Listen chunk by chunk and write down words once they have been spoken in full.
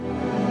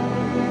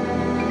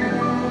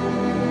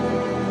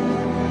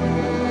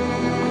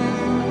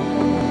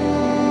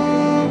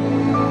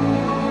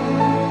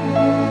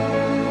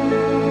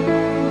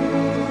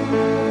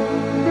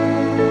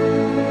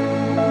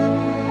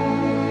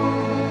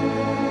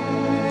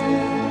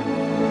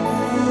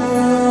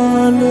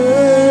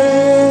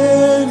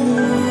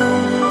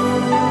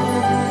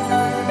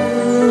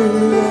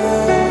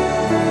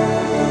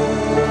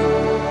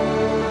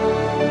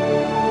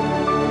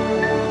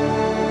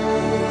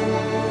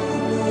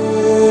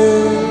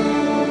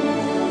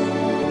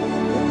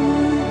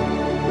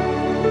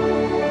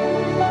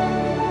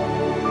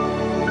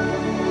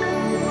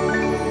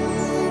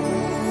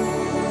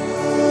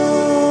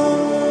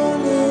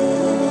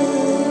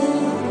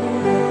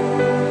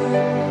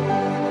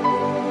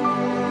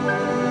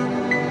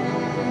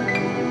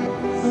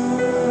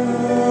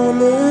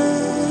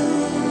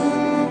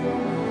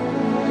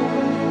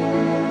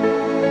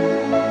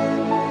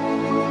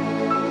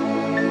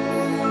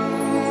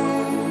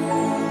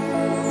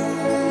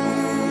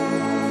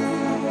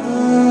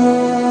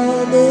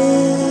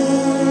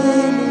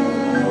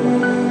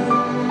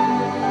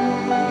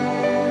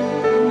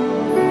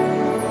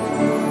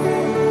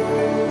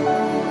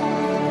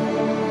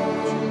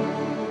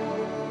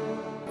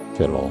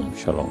Shalom,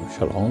 shalom,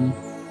 shalom.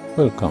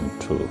 Welcome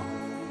to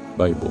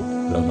Bible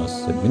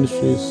Learners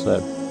Ministries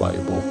at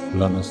Bible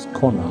Learners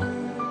Corner.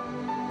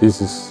 This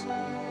is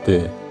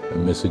the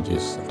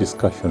messages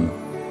discussion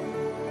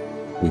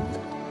with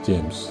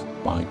James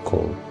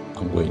Michael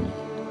Angweni.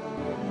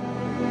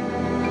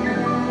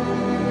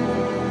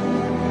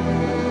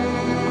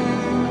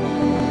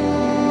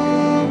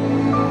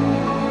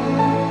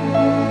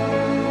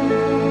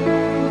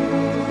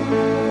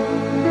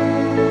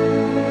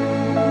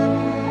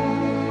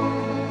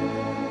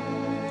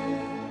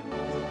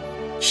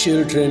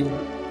 Children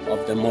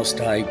of the Most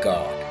High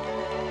God,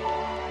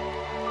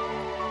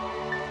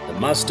 the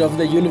Master of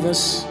the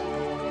universe,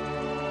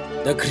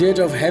 the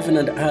Creator of heaven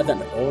and earth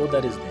and all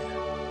that is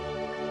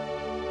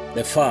there,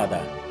 the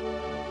Father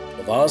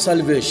of our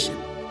salvation,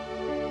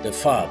 the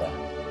Father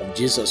of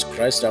Jesus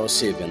Christ our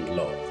Savior and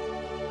Lord.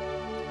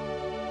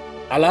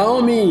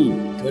 Allow me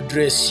to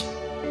address you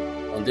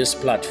on this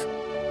platform,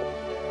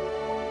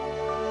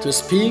 to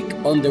speak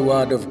on the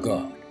Word of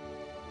God.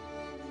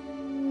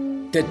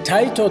 The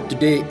title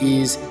today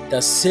is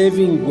The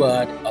Saving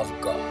Word of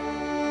God.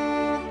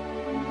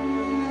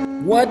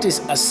 What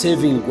is a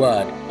saving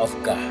word of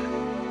God?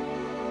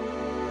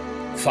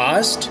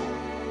 First,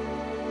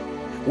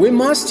 we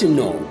must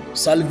know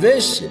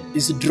salvation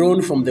is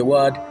drawn from the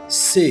word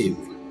save.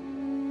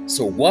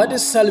 So what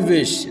is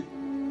salvation?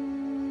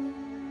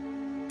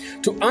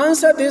 To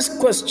answer this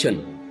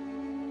question,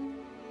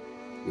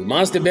 we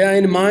must bear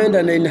in mind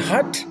and in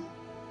heart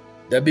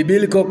the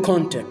biblical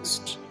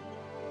context.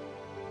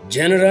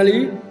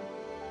 Generally,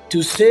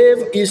 to save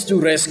is to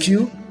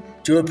rescue,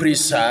 to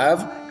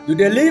preserve, to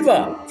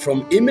deliver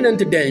from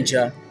imminent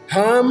danger,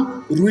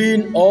 harm,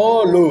 ruin,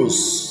 or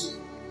loss.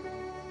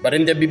 But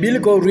in the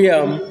biblical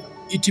realm,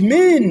 it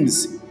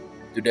means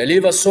to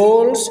deliver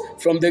souls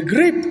from the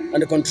grip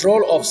and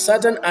control of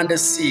Satan and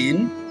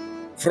sin,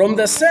 from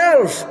the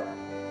self,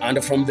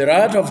 and from the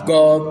wrath of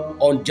God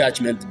on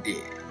Judgment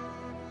Day.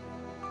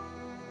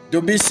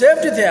 To be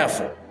saved,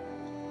 therefore,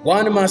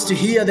 one must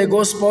hear the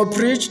gospel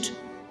preached.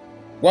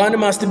 One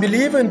must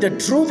believe in the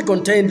truth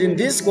contained in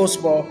this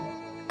gospel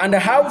and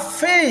have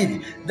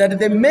faith that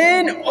the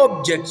main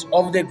object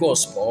of the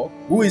gospel,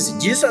 who is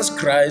Jesus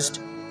Christ,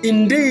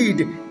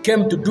 indeed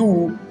came to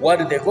do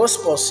what the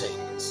gospel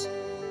says.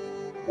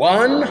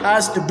 One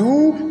has to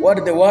do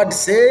what the word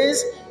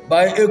says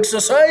by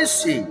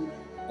exercising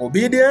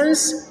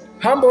obedience,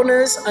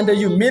 humbleness, and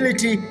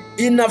humility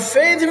in a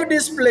faithful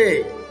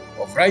display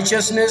of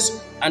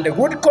righteousness and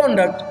good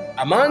conduct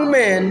among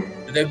men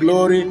to the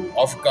glory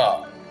of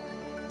God.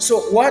 So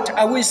what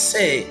are we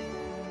saying?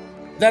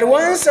 That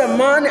once a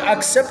man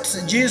accepts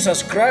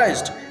Jesus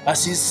Christ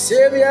as his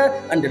Savior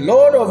and the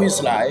Lord of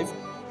his life,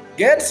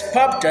 gets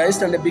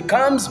baptized and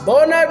becomes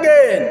born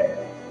again,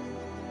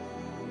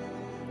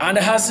 and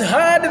has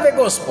heard the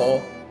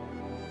gospel,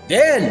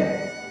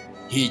 then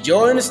he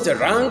joins the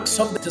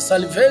ranks of the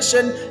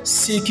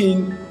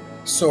salvation-seeking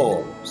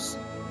souls.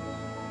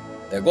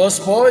 The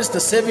gospel is the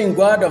saving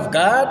word of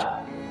God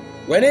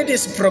when it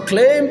is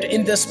proclaimed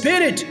in the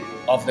Spirit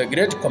of the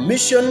Great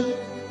Commission,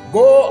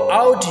 go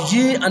out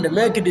ye and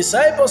make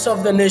disciples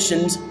of the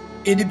nations.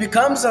 It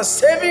becomes a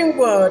saving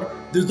word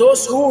to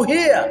those who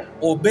hear,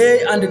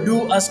 obey, and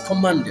do as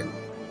commanded.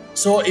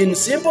 So in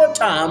simple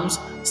terms,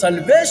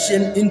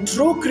 salvation in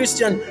true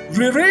Christian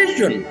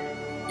religion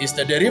is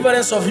the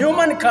deliverance of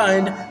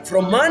humankind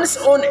from man's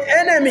own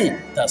enemy,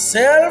 the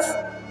self,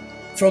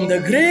 from the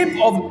grip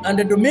of and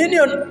the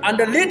dominion and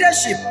the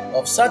leadership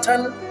of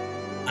Satan,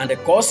 and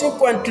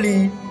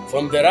consequently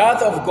from the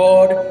wrath of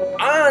God,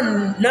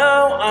 and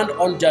now and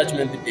on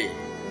Judgment Day.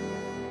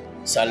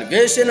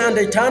 Salvation and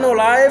eternal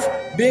life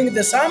being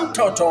the sum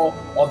total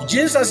of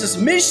Jesus'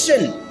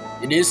 mission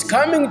in his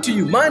coming to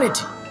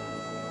humanity,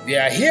 we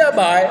are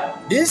hereby,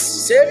 this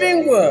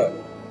saving word,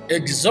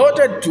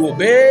 exhorted to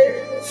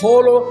obey,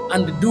 follow,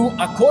 and do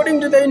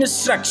according to the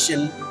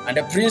instruction and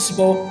the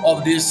principle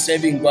of this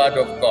saving word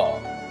of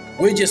God,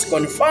 which is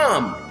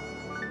confirmed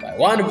by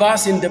one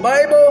verse in the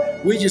Bible,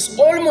 which is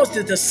almost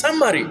the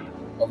summary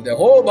of the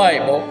whole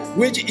Bible,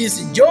 which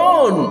is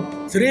John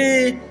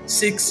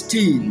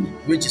 3:16,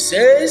 which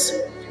says,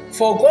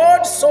 "For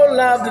God so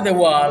loved the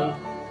world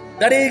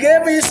that he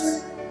gave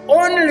his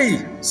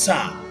only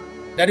Son,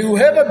 that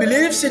whoever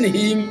believes in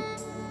him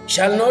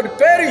shall not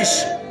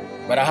perish,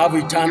 but have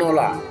eternal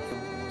life."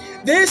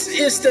 This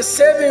is the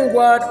saving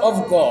word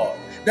of God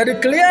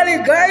that clearly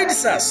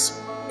guides us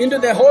into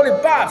the holy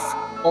path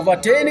of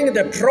attaining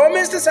the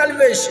promised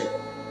salvation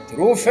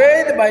through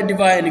faith by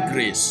divine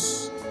grace.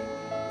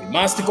 We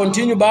must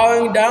continue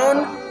bowing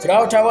down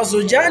throughout our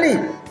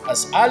sojourning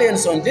as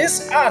aliens on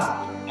this earth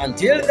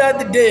until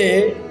that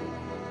day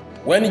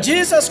when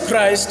Jesus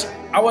Christ,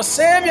 our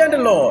Savior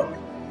and Lord,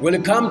 will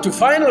come to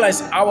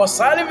finalize our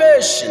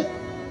salvation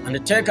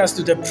and take us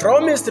to the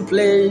promised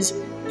place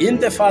in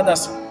the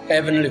Father's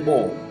heavenly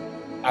home,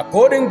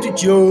 according to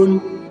John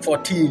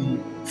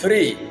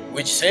 14:3,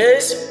 which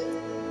says,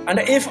 "And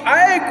if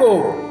I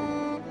go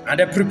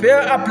and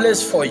prepare a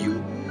place for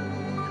you,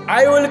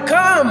 I will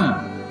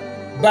come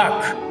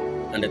back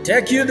and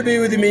take you to be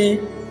with me,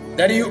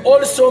 that you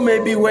also may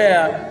be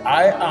where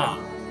I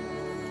am.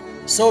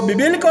 So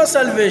biblical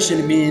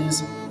salvation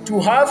means to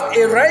have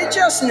a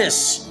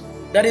righteousness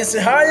that is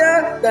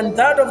higher than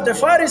that of the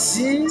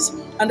Pharisees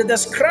and the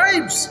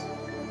scribes.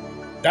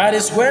 That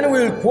is when we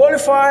will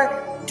qualify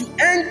to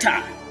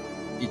enter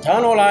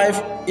eternal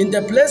life in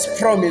the place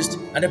promised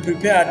and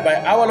prepared by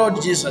our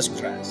Lord Jesus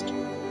Christ.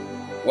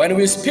 When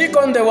we speak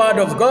on the word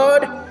of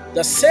God,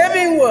 the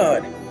saving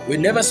word, we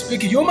never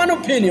speak human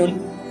opinion,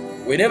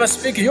 we never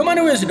speak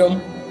human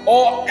wisdom,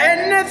 or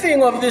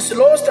anything of this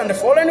lost and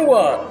fallen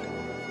world,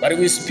 but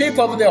we speak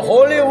of the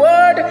holy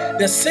word,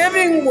 the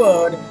saving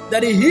word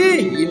that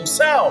he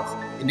himself,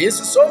 in his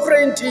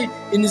sovereignty,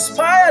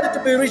 inspired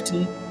to be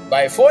written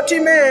by 40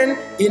 men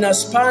in a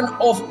span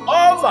of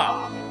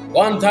over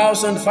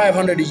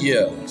 1,500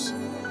 years.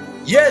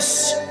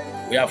 Yes,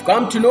 we have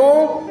come to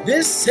know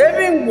this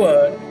saving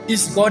word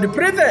is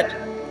God-breathed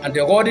and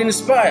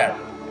God-inspired,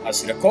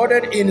 as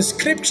recorded in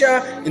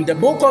Scripture in the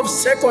book of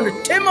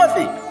 2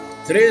 Timothy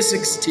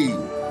 3:16.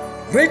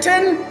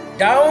 Written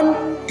down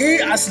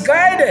as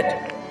guided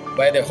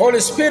by the Holy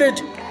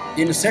Spirit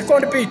in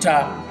 2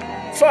 Peter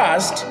 1,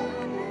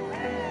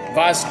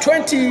 verse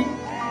 20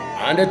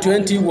 and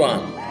 21.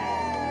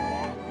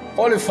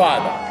 Holy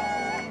Father,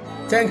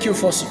 thank you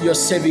for your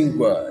saving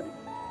word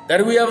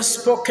that we have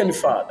spoken,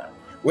 Father.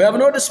 We have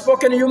not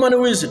spoken human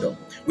wisdom.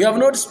 We have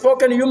not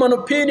spoken human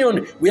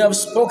opinion. We have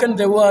spoken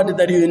the word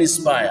that you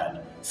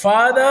inspired.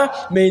 Father,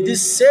 may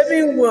this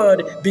saving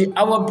word be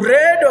our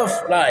bread of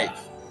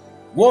life.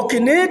 Walk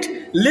in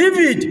it, live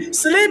it,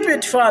 sleep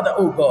it, Father,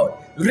 oh God.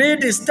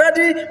 Read,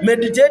 study,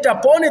 meditate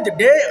upon it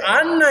day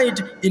and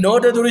night in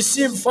order to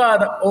receive,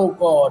 Father, oh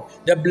God,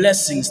 the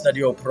blessings that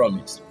you have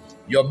promised.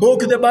 Your book,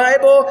 the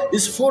Bible,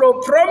 is full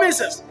of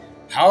promises.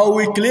 How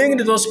we cling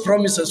to those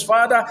promises,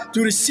 Father,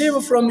 to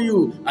receive from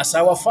you as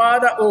our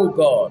Father, oh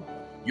God.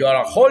 You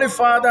are a holy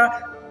Father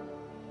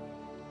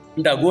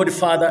and a good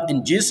Father.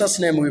 In Jesus'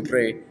 name we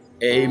pray.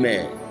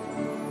 Amen.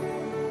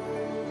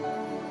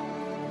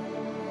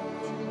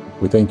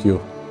 We thank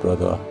you,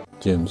 Brother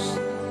James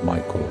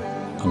Michael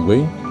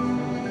Angway.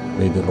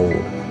 May the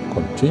Lord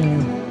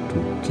continue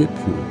to keep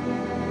you,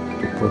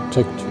 to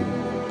protect you,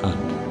 and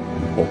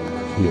we hope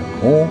to hear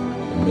more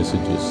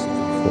messages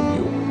from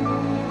you.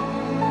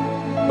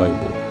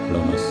 Bible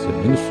Learners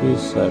Ministries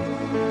said,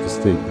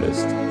 stay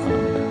blessed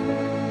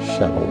and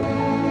shalom.